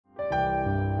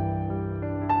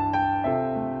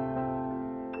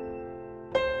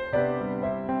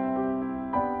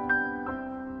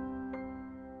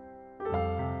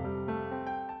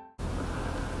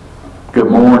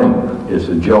It's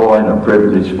a joy and a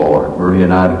privilege for Marie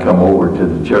and I to come over to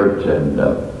the church and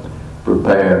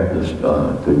prepare this,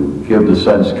 to give the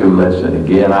Sunday school lesson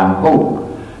again. I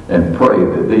hope and pray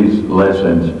that these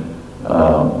lessons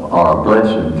are a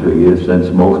blessing to you, since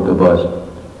most of us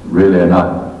really are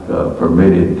not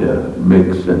permitted to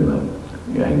mix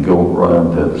and go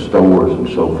run to the stores and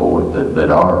so forth that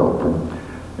are open.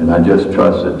 And I just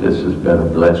trust that this has been a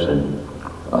blessing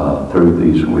through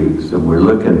these weeks. And we're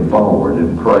looking forward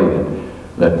and praying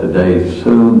that the day is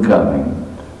soon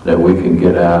coming that we can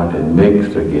get out and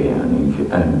mix again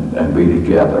and be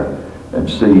together and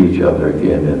see each other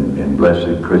again in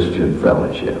blessed Christian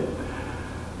fellowship.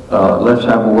 Let's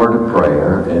have a word of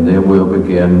prayer, and then we'll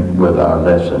begin with our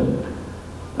lesson.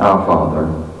 Our Father,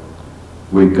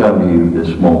 we come to you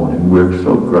this morning. We're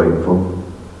so grateful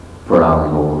for our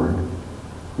Lord.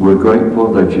 We're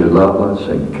grateful that you love us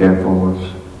and care for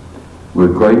us.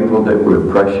 We're grateful that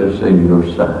we're precious in your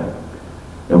sight.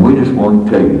 And we just want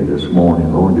to tell you this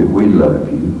morning, Lord, that we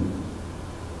love you.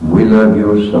 We love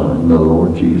your Son, the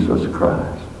Lord Jesus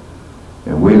Christ.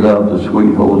 And we love the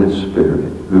sweet Holy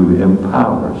Spirit who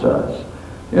empowers us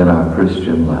in our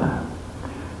Christian life.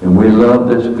 And we love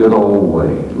this good old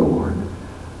way, Lord,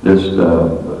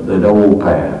 that old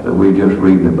path that we just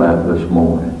read about this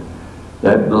morning,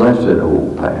 that blessed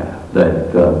old path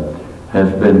that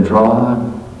has been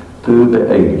trod through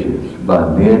the ages by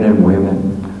men and women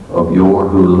of yore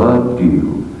who loved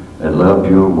you and loved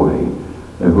your way,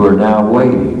 and who are now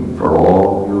waiting for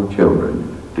all your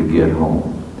children to get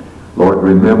home. Lord,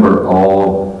 remember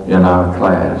all in our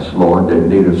class, Lord, that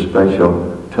need a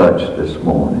special touch this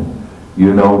morning.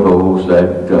 You know those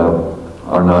that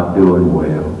are not doing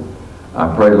well.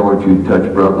 I pray, Lord, you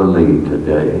touch Brother Lee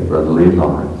today, Brother Lee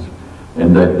Lawrence,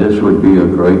 and that this would be a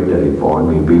great day for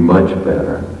him. He'd be much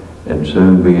better and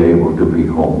soon be able to be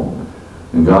home.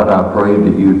 And God, I pray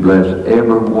that you bless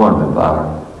every one of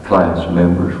our class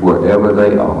members wherever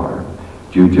they are.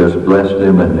 You just bless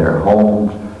them in their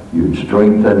homes. You'd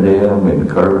strengthen them,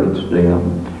 encourage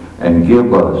them, and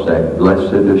give us that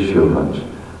blessed assurance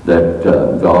that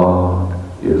God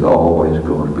is always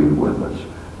going to be with us.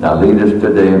 Now lead us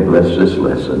today and bless this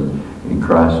lesson. In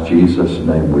Christ Jesus'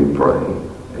 name we pray.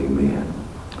 Amen.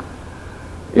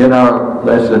 In our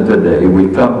lesson today, we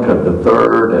come to the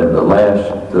third and the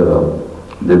last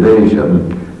division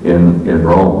in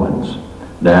Romans.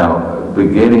 Now,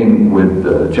 beginning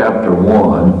with chapter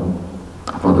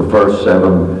 1, for the first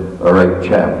 7 or 8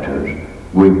 chapters,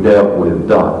 we've dealt with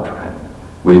doctrine.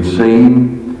 We've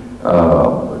seen,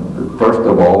 first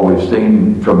of all, we've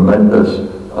seen tremendous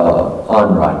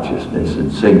unrighteousness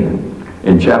and sin.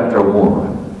 In chapter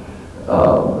 1,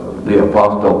 the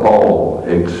Apostle Paul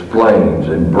explains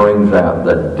and brings out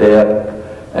the depth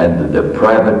and the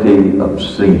depravity of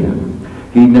sin.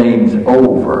 He names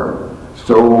over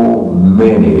so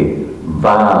many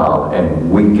vile and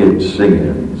wicked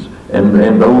sins. And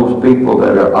those people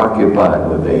that are occupied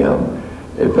with them,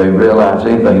 if they realize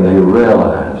anything, they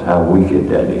realize how wicked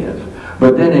that is.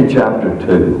 But then in chapter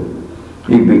 2,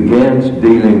 he begins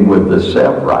dealing with the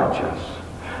self-righteous.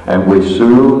 And we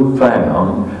soon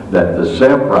found that the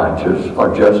self-righteous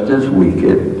are just as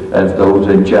wicked as those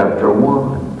in chapter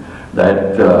 1.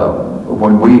 That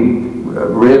when we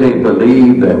really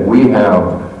believe that we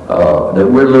have, that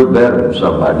we're a little better than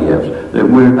somebody else, that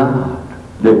we're not.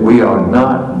 That we are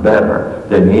not better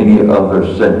than any other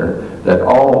sinner. That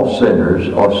all sinners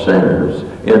are sinners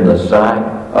in the sight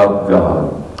of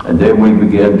God. And then we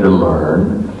begin to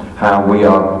learn how we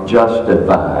are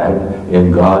justified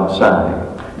in God's sight.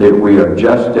 That we are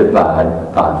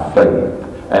justified by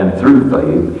faith, and through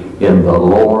faith in the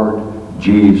Lord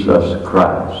Jesus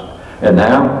Christ. And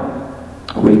now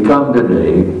we come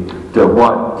today to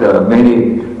what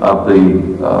many of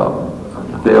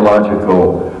the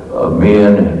theological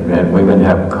men and women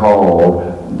have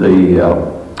called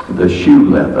the shoe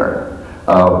leather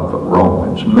of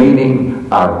Romans, meaning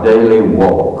our daily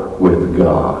walk with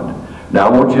God. Now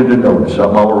I want you to notice,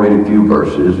 I'm going to read a few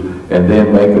verses and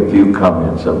then make a few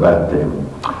comments about them.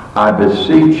 I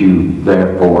beseech you,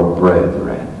 therefore,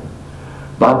 brethren,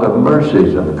 by the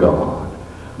mercies of God,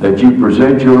 that you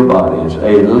present your bodies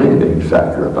a living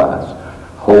sacrifice,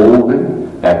 holy,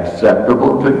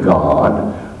 acceptable to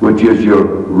God, which is your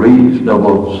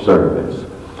reasonable service.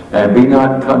 And be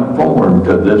not conformed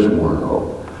to this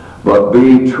world, but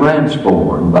be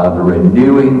transformed by the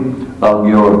renewing of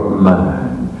your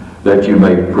mind, that you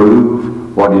may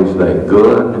prove what is the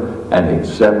good and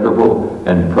acceptable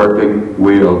and perfect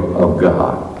will of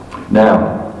God.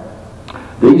 Now,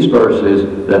 these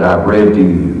verses that I've read to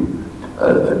you,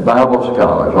 Bible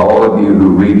scholars, all of you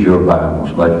who read your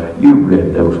Bibles, like you've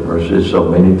read those verses so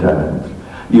many times.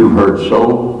 You've heard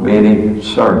so many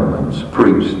sermons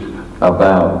preached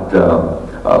about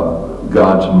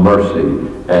God's mercy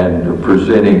and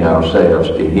presenting ourselves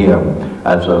to Him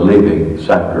as a living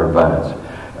sacrifice.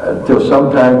 Till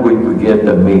sometimes we forget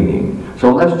the meaning.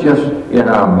 So let's just, in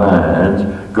our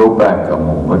minds, go back a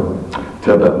moment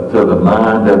to the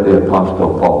mind of the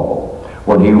Apostle Paul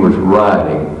when he was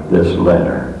writing this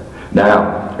letter.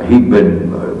 Now, he'd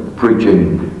been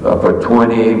preaching for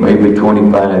 20, maybe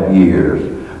 25 years.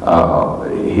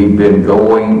 He'd been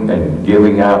going and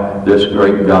giving out this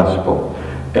great gospel.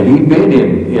 And he'd been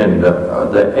in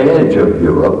the edge of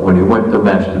Europe when he went to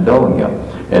Macedonia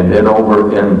and then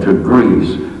over into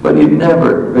Greece. But he'd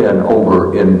never been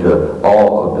over into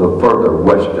all of the further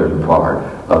western part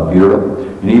of Europe.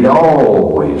 And he'd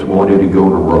always wanted to go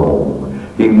to Rome.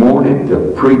 He wanted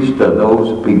to preach to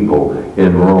those people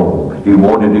in Rome. He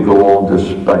wanted to go on to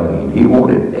Spain. He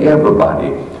wanted everybody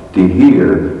to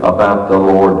hear about the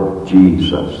Lord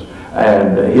Jesus.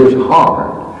 And his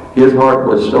heart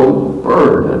was so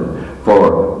burdened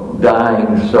for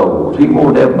dying souls. He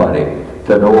wanted everybody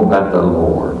to know about the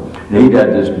Lord. And he had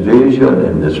this vision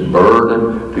and this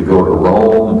burden to go to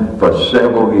Rome for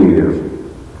several years.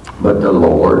 But the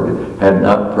Lord had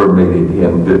not permitted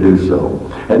him to do so.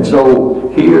 And so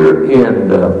here in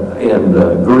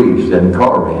Greece, in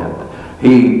Corinth,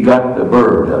 he got the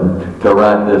burden to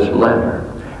write this letter.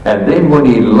 And then when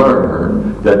he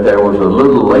learned that there was a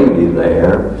little lady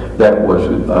there that was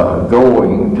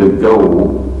going to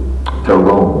go to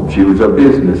Rome. She was a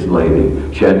business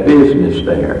lady. She had business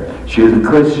there. She was a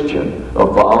Christian, a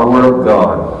follower of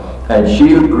God. And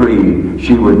she agreed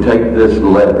she would take this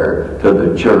letter to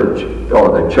the church,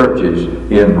 or the churches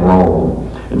in Rome.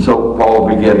 And so Paul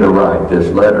began to write this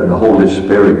letter, and the Holy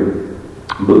Spirit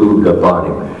moved upon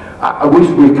him. I wish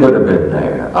we could have been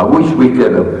there. I wish we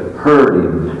could have heard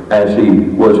him as he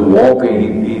was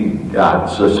walking. I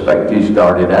suspect he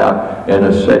started out in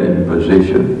a sitting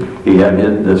position. He had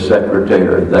the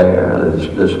secretary there,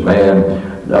 this man,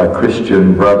 a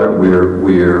Christian brother. We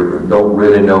don't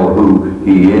really know who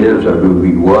he is or who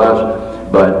he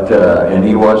was, but and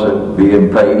he wasn't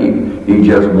being paid. He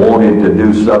just wanted to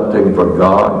do something for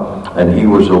God, and he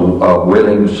was a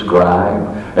willing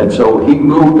scribe. And so he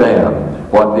wrote down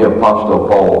what the Apostle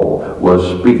Paul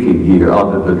was speaking here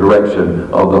under the direction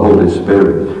of the Holy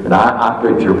Spirit. And I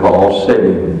picture Paul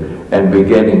sitting and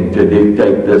beginning to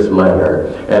dictate this letter.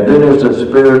 And then as the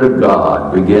Spirit of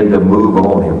God began to move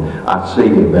on him, I see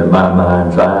him in my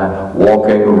mind's eye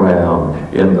walking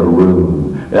around in the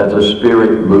room as the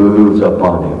Spirit moves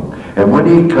upon him. And when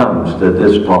he comes to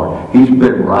this part, he's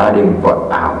been writing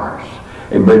for hours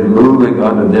and been moving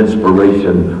under the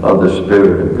inspiration of the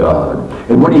Spirit of God.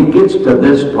 And when he gets to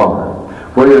this part,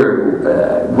 where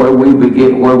we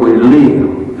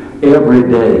live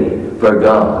every day for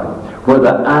God, where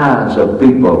the eyes of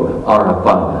people are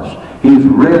upon us, he's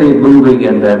really moving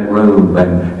in that room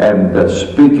and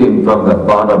speaking from the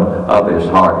bottom of his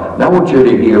heart. Now I want you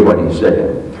to hear what he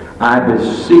said. I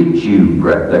beseech you,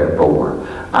 therefore.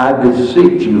 I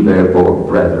beseech you, therefore,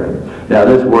 brethren. Now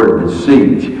this word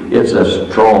beseech, it's a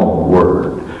strong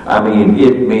word. I mean,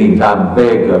 it means I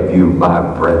beg of you, my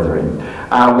brethren.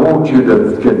 I want you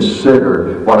to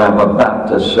consider what I'm about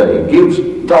to say.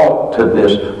 Give thought to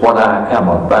this, what I am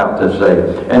about to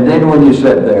say. And then when you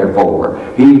said therefore,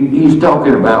 he's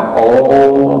talking about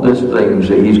all these things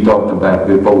that he's talked about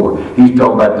before. He's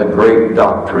talking about the great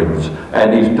doctrines.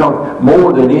 And he's talking,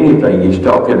 more than anything, he's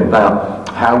talking about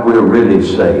how we're really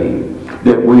saved.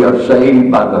 That we are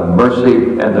saved by the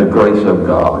mercy and the grace of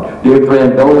God. Dear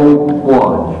friend, no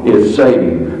one is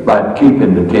saved by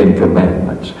keeping the 10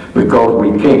 Commandments, because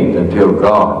we can't until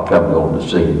God comes on the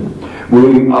scene.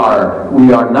 We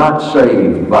are not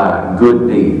saved by good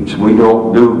deeds. We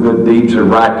don't do good deeds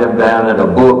and write them down in a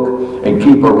book and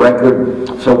keep a record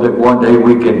so that one day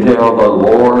we can tell the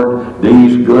Lord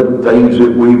these good things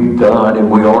that we've done,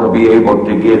 and we ought to be able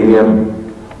to get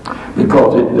Him,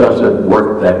 because it doesn't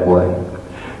work that way.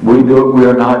 We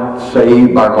are not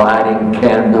saved by lighting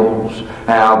candles,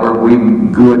 however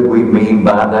good we mean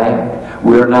by that.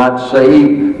 We are not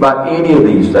saved by any of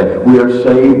these things. We are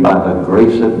saved by the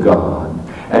grace of God.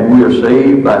 And we are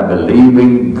saved by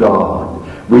believing God.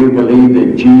 We believe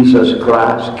that Jesus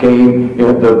Christ came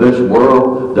into this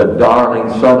world, the darling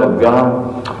Son of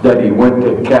God, that He went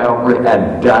to Calvary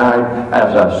and died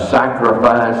as a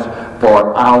sacrifice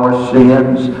for our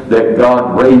sins, that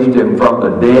God raised Him from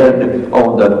the dead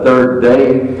on the 3rd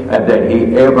day, and that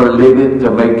He ever liveth to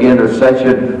make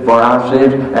intercession for our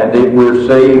sins, and that we're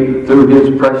saved through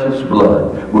His precious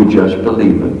blood. We just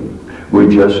believe Him.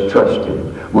 We just trust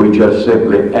Him. We just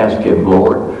simply ask Him,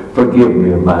 Lord, forgive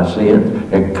me of my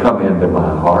sins and come into my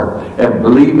heart. And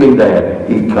believing that,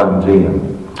 he comes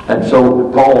in. And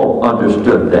so Paul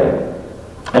understood that.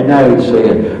 And now he's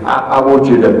saying, I want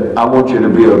you to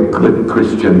be a good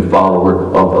Christian follower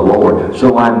of the Lord.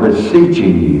 So I'm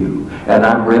beseeching you, and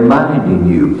I'm reminding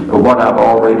you of what I've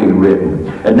already written.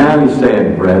 And now he's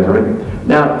saying, brethren.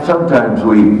 Now, sometimes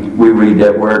we read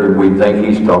that word and we think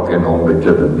he's talking only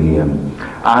to the men.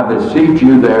 I beseech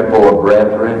you, therefore,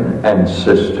 brethren and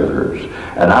sisters,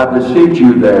 and I beseech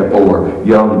you, therefore,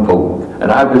 young folk,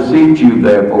 and I beseech you,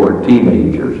 therefore,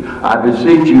 teenagers, I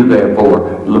beseech you,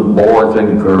 therefore, boys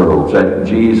and girls, that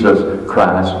Jesus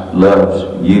Christ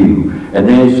loves you. And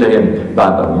then he's saying, by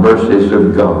the mercies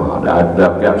of God, I've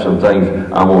got some things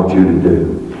I want you to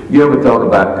do. You ever thought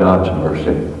about God's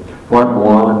mercy? What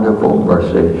wonderful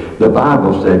mercy. The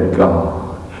Bible said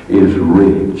God is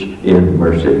rich in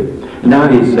mercy. Now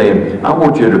he's saying, I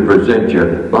want you to present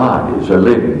your body as a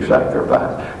living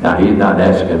sacrifice. Now he's not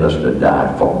asking us to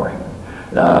die for him.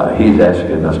 He's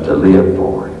asking us to live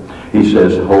for him. He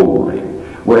says, holy.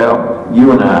 Well,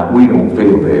 you and I, we don't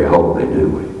feel very holy, do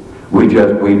we? We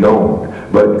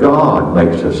don't. But God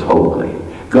makes us holy.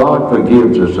 God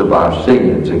forgives us of our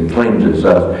sins and cleanses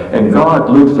us. And God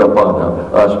looks upon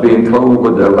us being clothed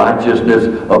with the righteousness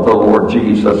of the Lord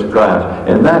Jesus Christ.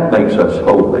 And that makes us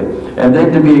holy. And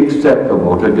then to be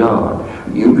acceptable to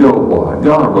God. You go, boy,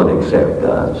 God will accept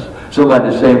us.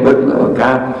 Somebody saying, but look,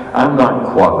 I'm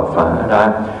not qualified.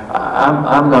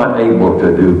 I'm not able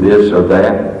to do this or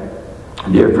that.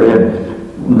 Dear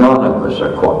friend, none of us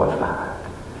are qualified.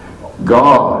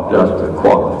 God does the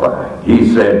qualifying.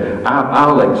 He said,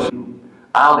 I'll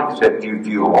accept you if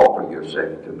you offer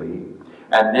yourself to me.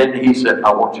 And then he said,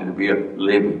 I want you to be a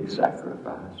living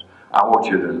sacrifice. I want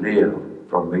you to live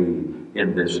for me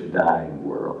in this dying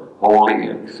world. Holy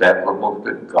and acceptable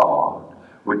to God,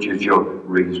 which is your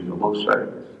reasonable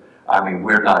service. I mean,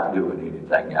 we're not doing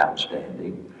anything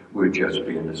outstanding. We're just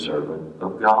being a servant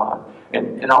of God.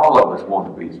 And all of us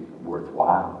want to be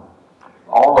worthwhile.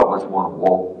 All of us want to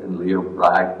walk and live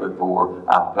right before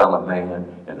our fellow man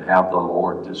and have the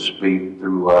Lord to speak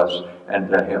through us and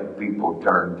to help people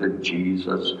turn to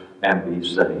Jesus and be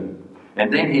saved.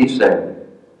 And then he said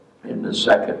in the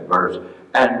second verse,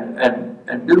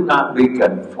 and do not be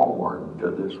conformed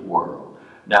to this world.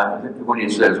 Now, when he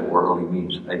says world, he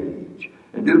means age.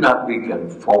 And do not be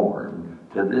conformed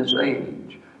to this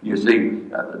age. You see,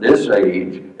 this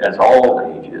age, as all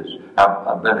ages,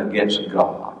 have been against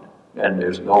God. And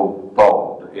there's no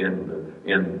fault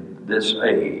in this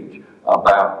age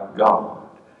about God.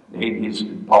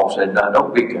 Paul said, now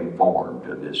don't be conformed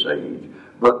to this age,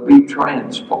 but be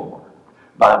transformed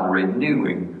by the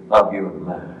renewing of your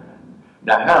mind.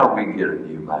 Now how do we get a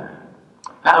new mind?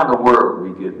 How in the world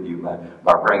do we get a new mind?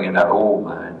 By bringing that old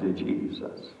mind to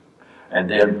Jesus. And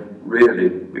then really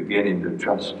beginning to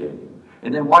trust in him.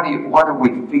 And then what are we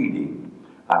feeding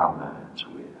our minds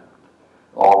with?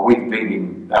 Are we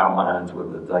feeding our minds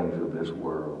with the things of this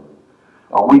world?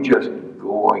 Are we just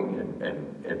going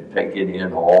and taking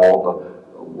in all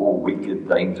the wicked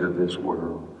things of this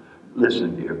world?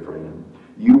 Listen, dear friend,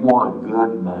 you want a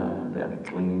good mind and a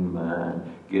clean mind,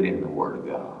 get in the Word of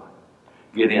God.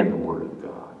 Get in the Word of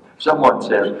God. Someone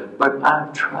says, but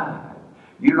I've tried.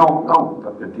 You don't know,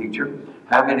 Dr. Teacher,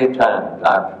 how many times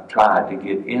I've tried to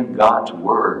get in God's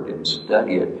Word and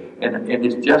study it, and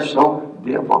it's just so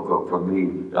difficult for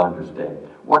me to understand.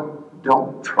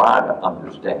 Don't try to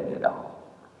understand it all.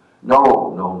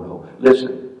 No.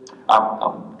 Listen,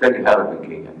 I'm telling you how to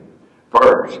begin.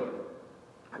 First,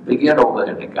 begin over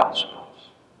in the Gospels.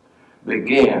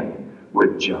 Begin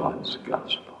with John's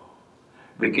Gospel.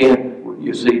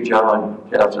 You see, John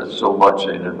tells us so much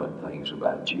intimate things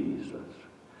about Jesus.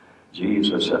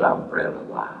 Jesus said, I'm bread of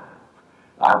life.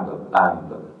 I'm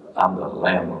the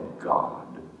Lamb of God.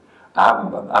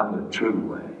 I'm the true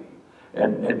way.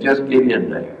 And just get in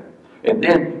there. And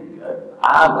then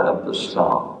I love the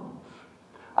Psalms.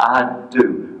 I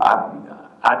do.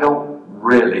 I don't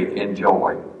really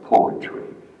enjoy poetry.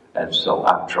 And so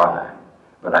I've tried.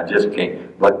 But I just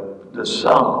can't. But the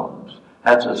Psalms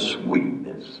has a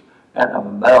sweetness and a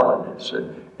mellowness.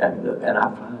 And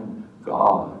I find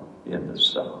God in the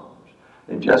Psalms.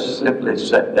 And just simply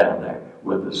sit down there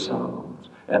with the Psalms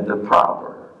and the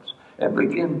Proverbs. And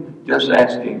begin just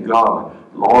asking God,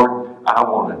 Lord, I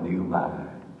want a new mind.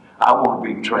 I want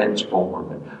to be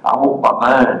transformed. I want my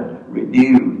mind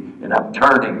renewed. And I'm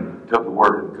turning to the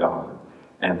Word of God.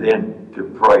 And then to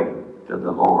pray to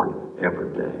the Lord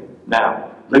every day.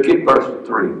 Now, look at verse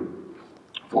 3.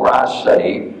 For I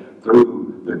say,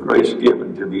 through the grace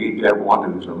given to me to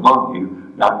everyone who's among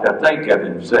you, not to think of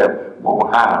himself more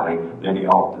highly than he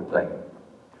ought to think.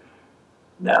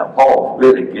 Now, Paul's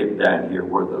really getting down here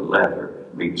where the leather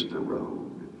meets the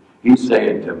road. He's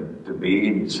saying to me,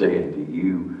 and he's saying to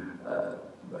you,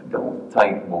 don't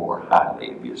think more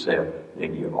highly of yourself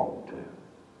than you ought to.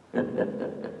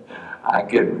 I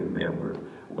can remember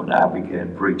when I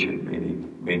began preaching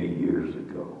many years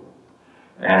ago,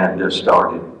 and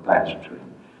started pastoring.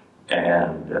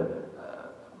 And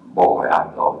boy, I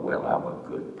thought, well, I'm a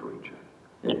good preacher.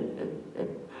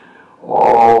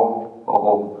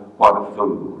 oh, what a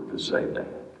fool to say that.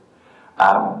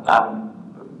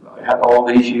 I had all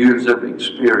these years of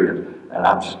experience, and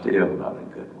I'm still not a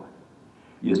good one.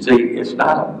 You see, it's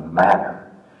not a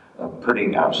matter of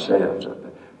putting ourselves up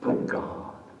there. Put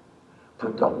God,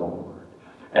 put the Lord,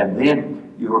 and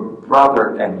then your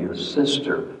brother and your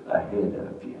sister ahead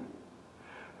of you.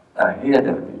 Ahead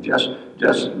of you.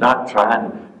 Just not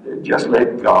trying, just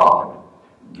let God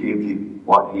give you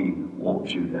what he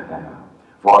wants you to have.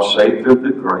 For I say through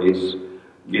the grace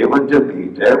given to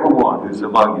me, to everyone who's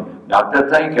among you, not to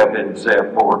think of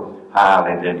himself more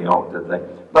highly than he ought to think,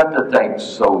 but to think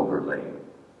soberly,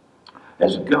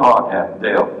 as God hath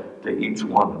dealt to each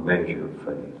one a measure of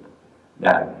faith.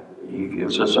 Now, he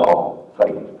gives us all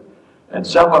faith. And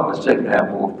some of us seem to have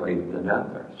more faith than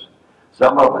others.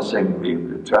 Some of us seem to be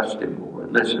able to trust him more.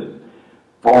 Listen,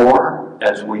 for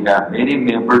as we have many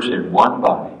members in one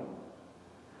body,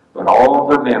 but all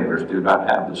the members do not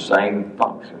have the same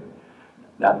function.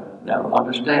 Now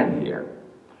understand here,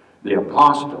 the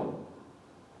apostle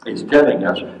is telling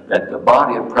us that the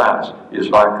body of Christ is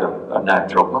like a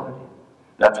natural body.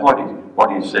 That's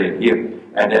what he's saying here.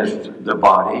 And as the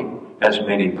body has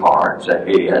many parts, a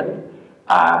head,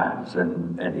 eyes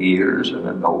and ears and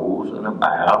a nose and a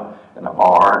mouth and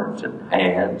arms and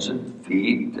hands and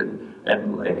feet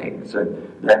and legs,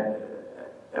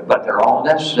 but they're all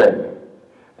necessary.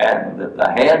 And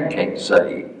the hand can't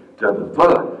say to the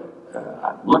foot,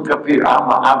 look up here, I'm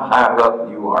higher up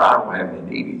than you are, I don't have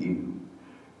any need of you.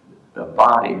 The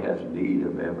body has need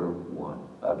of every one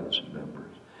of its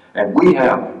members. And we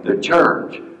have the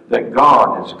church that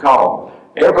God has called.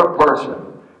 Every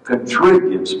person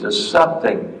contributes to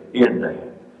something in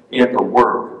that, in the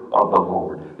work of the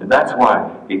Lord. And that's why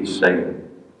he's saying,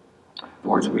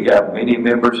 for as we have many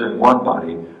members in one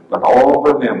body, but all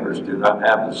the members do not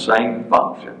have the same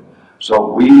function.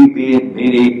 So we, being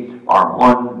many, are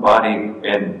one body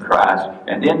in Christ,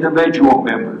 and individual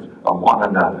members of one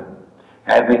another,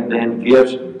 having then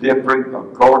gifts differing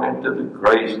according to the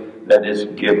grace that is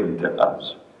given to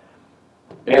us.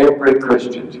 Every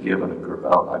Christian is given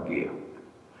a gift.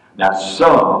 Now,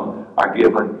 some are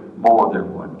given more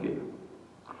than one gift.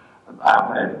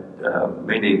 I've had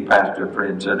many pastor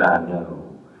friends that I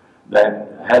know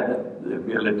that had the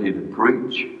ability to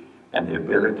preach and the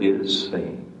ability to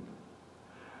sing.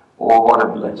 Oh, what a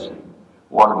blessing.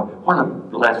 What a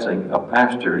blessing a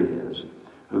pastor is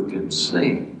who can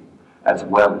sing as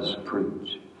well as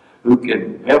preach, who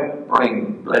can help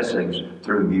bring blessings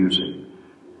through music.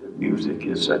 Music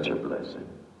is such a blessing.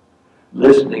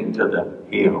 Listening to the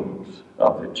hymns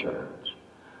of the church,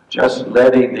 just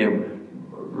letting them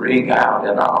ring out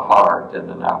in our heart and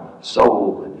in our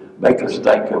soul and make us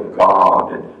think of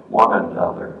God and one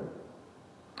another.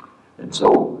 And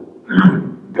so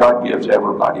God gives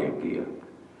everybody a gift.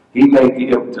 He may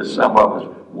give to some of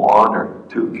us one or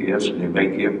two gifts, and he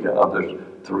may give to others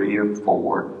 3 or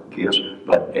 4 gifts,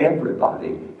 but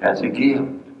everybody has a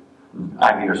gift.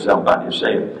 I hear somebody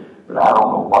say, but I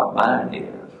don't know what mine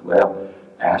is. Well,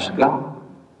 ask God.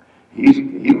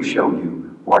 He'll show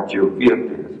you what your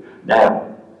gift is.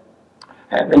 Now,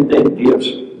 having then gifts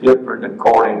different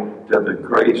according to the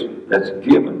grace that's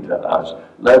given to us,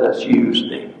 let us use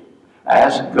them.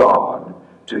 Ask God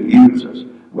to use us.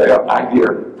 Well, I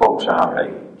hear folks our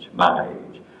age, my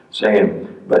age, saying,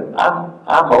 but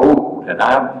I'm old and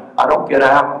I don't get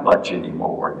out much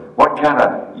anymore. What kind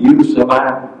of use am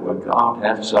I? Well, God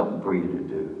has something for you to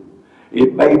do.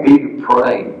 It may be to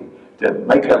pray, to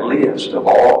make a list of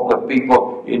all the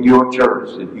people in your church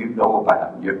that you know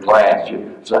about, your class,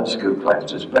 your Sunday school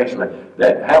class especially,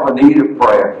 that have a need of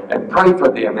prayer, and pray for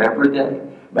them every day.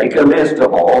 Make a list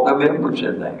of all the members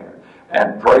in there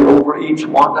and pray over each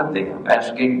one of them,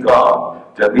 asking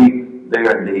God to meet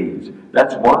their needs.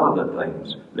 That's one of the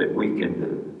things that we can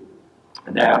do.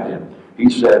 Now then, he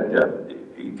said,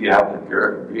 if you have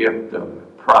the gift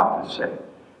of prophecy,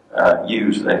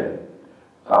 use that.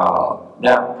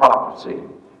 Now, prophecy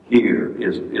here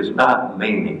is not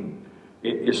meaning,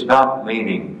 it's not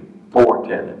meaning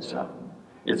foretelling something.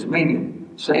 It's meaning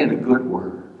saying a good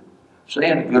word,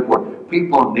 Saying a good word.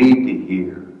 People need to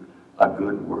hear a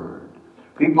good word.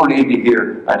 People need to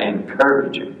hear an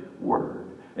encouraging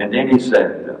word. And then he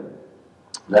said,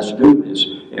 let's do this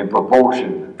in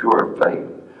proportion to our faith.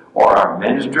 Or our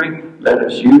ministry, let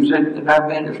us use it in our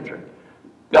ministry.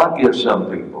 God gives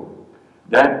some people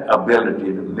that ability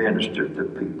to minister to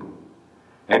people.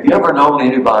 Have you ever known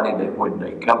anybody that when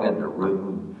they come in the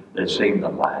room, they seem to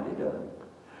light it up?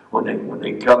 When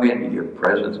they come into your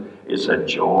presence, it's a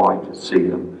joy to see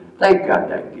them. They've got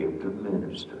that gift of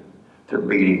ministering, to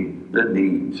meeting the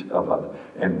needs of others.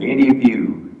 And many of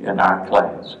you in our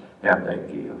class have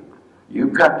that gift.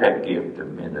 You've got that gift to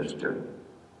minister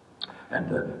and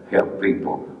to help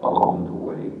people along the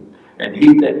way. And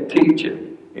he that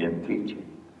teacheth in teaching.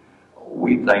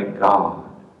 We thank God.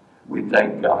 We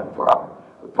thank God for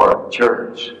a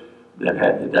church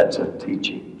that's a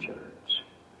teaching church.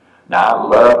 Now, I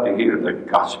love to hear the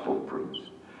gospel preached.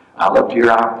 I love to hear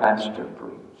our pastor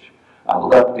preach. I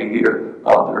love to hear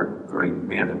other great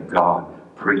men of God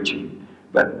preaching.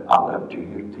 But I love to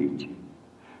hear teaching.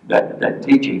 That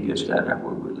teaching gets done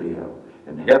where we live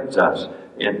and helps us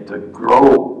to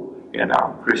grow in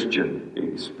our Christian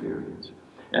experience.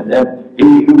 And then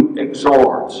he who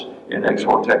exhorts in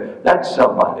exhortation, that's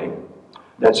somebody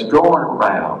that's going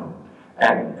around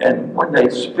and when they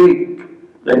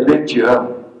speak, they lift you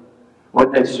up.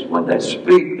 When they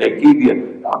speak, they give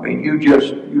you,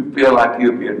 you feel like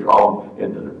you're being drawn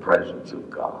into the presence of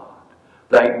God.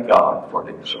 Thank God for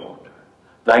an exhorter.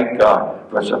 Thank God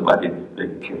for somebody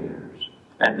that cares.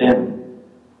 And then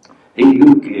he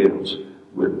who gives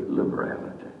with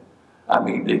liberality.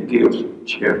 That gives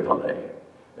cheerfully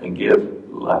and gives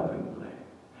lovingly.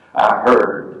 I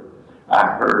heard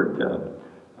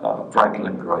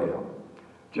Franklin Graham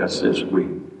just this week.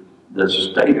 The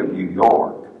state of New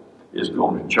York is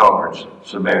going to charge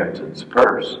Samaritan's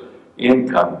Purse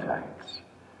income tax.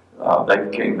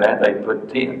 They put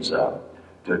tents up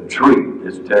to treat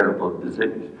this terrible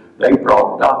disease. They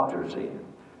brought doctors in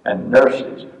and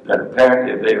nurses that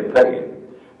apparently they're paying.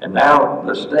 And now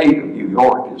the state of New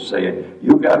York is saying,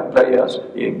 you've got to pay us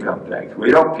income tax.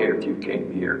 We don't care if you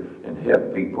came here and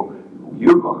helped people.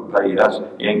 You're going to pay us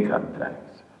income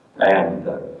tax. And,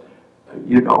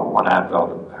 when I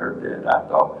heard that, I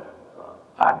thought,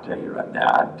 I tell you right now,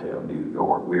 I tell New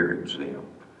York, we're exempt.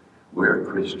 We're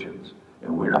Christians.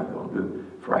 And we're not going to do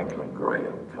Franklin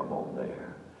Graham come on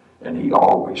there. And he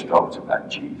always talks about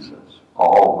Jesus.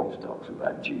 Always talks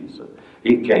about Jesus.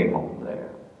 He came on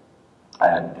there.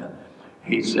 And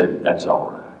he said, that's all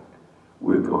right.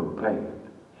 We're going to pay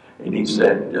it. And he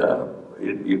said,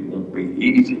 it won't be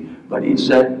easy. But he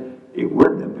said, it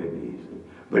wouldn't have been easy.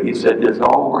 But he said, there's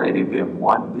already been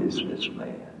one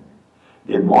businessman.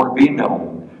 Didn't want to be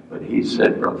known. But he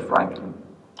said, Brother Franklin,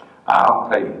 I'll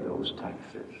pay those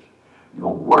taxes. You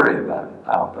don't worry about it.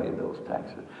 I'll pay those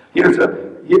taxes.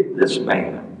 This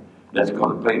man that's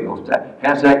going to pay those taxes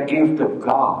has that gift of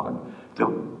God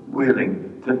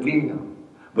willing to give.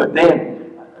 But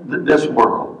then, this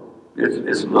world,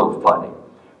 it's a little funny.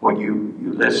 When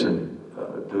you listen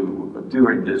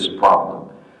during this problem,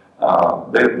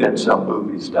 there have been some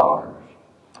movie stars.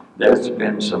 There's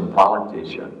been some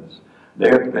politicians.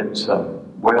 There have been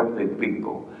some wealthy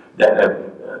people that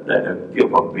have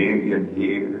given $1 million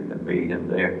here and $1 million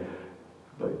there.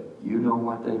 But you know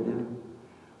what they do?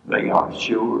 They are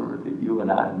sure that you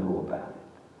and I know about it.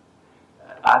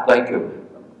 I think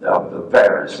of the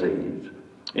Pharisees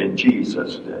in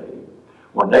Jesus' day.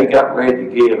 When they got ready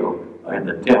to give in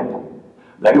the temple,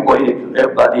 they waited till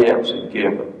everybody else had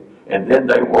given. And then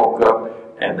they woke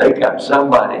up and they got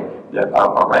somebody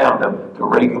around them to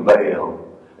ring a bell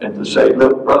and to say,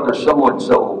 look, brother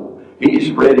so-and-so,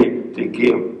 he's ready to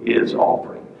give his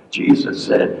offering. Jesus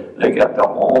said they got the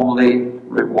only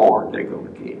reward they're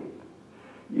going to give.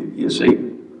 You see,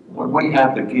 when we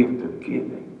have the gift of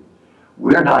giving,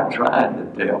 we're not trying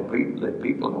to tell people that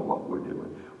people know what we're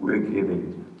doing. We're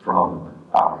giving from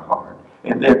our heart.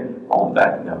 And then on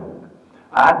that note,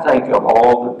 I think of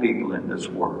all the people in this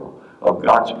world, of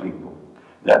God's people,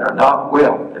 that are not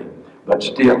wealthy, but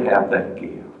still have that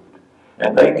gift.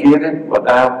 And they give it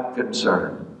without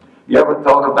concern. You ever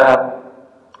thought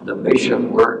about the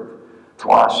mission work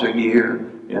twice a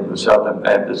year in the Southern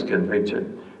Baptist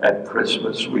Convention? At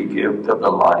Christmas, we give to the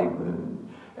Lottie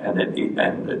Moon. And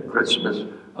at Christmas,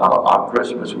 on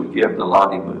Christmas, we give the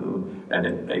Lottie Moon, and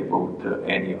at April to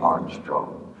Annie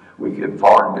Armstrong. We give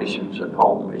foreign missions and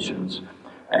home missions.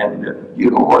 And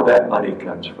you know where that money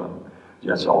comes from?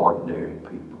 Just ordinary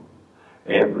people,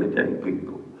 everyday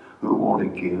people who want to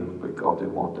give because they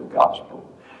want the gospel.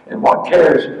 And what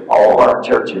carries all our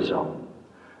churches on?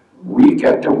 week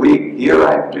after week, year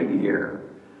after year,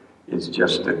 it's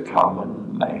just a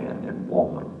common man and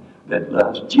woman that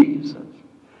loves Jesus.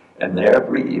 And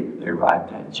every year they write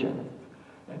that check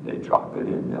and they drop it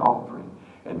in the offering.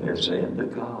 And they're saying to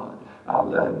God, I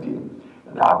love you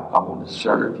and I want to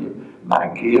serve you. My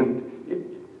gift,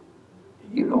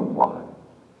 you know what?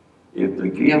 If the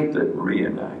gift that Maria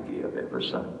and I give every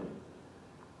Sunday,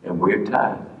 and we're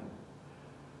tithing,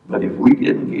 but if we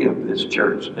didn't give this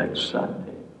church next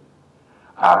Sunday,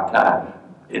 our tithe,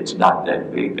 it's not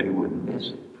that big, they wouldn't miss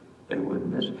it. They wouldn't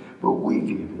miss it. But we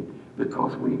give it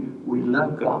because we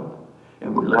love God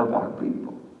and we love our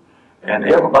people. And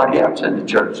everybody else in the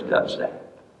church does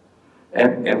that.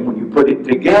 And when you put it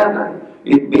together,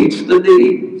 it meets the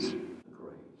needs.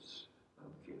 Grace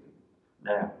of giving.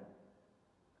 Now,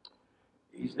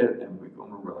 he said, and we're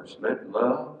going to rush. Let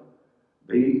love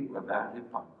be without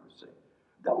hypocrisy.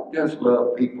 Don't just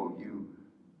love people you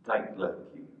think love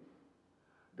you.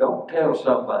 Don't tell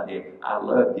somebody, I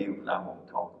love you, and I'm going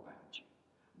to talk about you.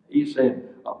 He said,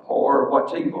 abhor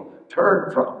what's evil.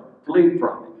 Turn from it. Flee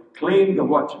from it. Cling to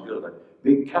what's good.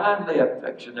 Be kindly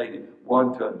affectionated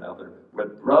one to another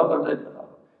with brotherly love.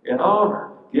 In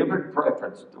honor, giving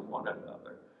preference to one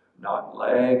another. Not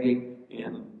lagging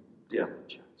in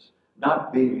diligence.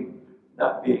 Not being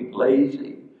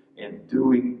lazy in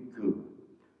doing good.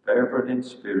 Fervent in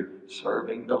spirit,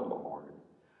 serving the Lord.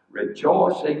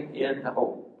 Rejoicing in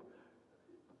hope.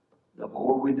 The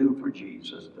more we do for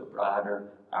Jesus, the brighter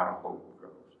our hope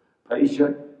grows.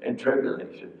 Patient in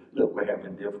tribulation. Look, we're having a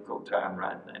difficult time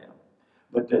right now.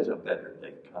 But there's a better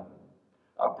day coming.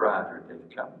 A brighter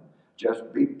day coming.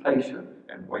 Just be patient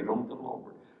and wait on the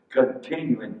Lord.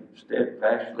 Continuing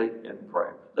steadfastly in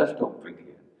prayer. Let's don't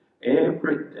forget.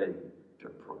 Every day to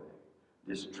pray.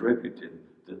 Distributed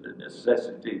to the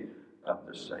necessity of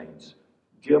the saints.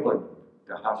 Given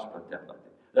to hospitality.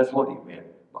 That's what he meant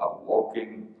by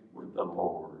walking with the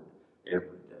Lord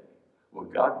every day. Well,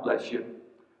 God bless you.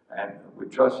 And we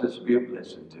trust this to be a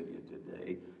blessing to you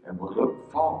today. And we'll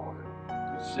look forward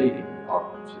to seeing you,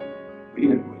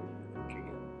 being with you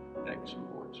again next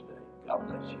Lord's Day. God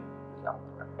bless you. Without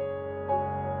prayer.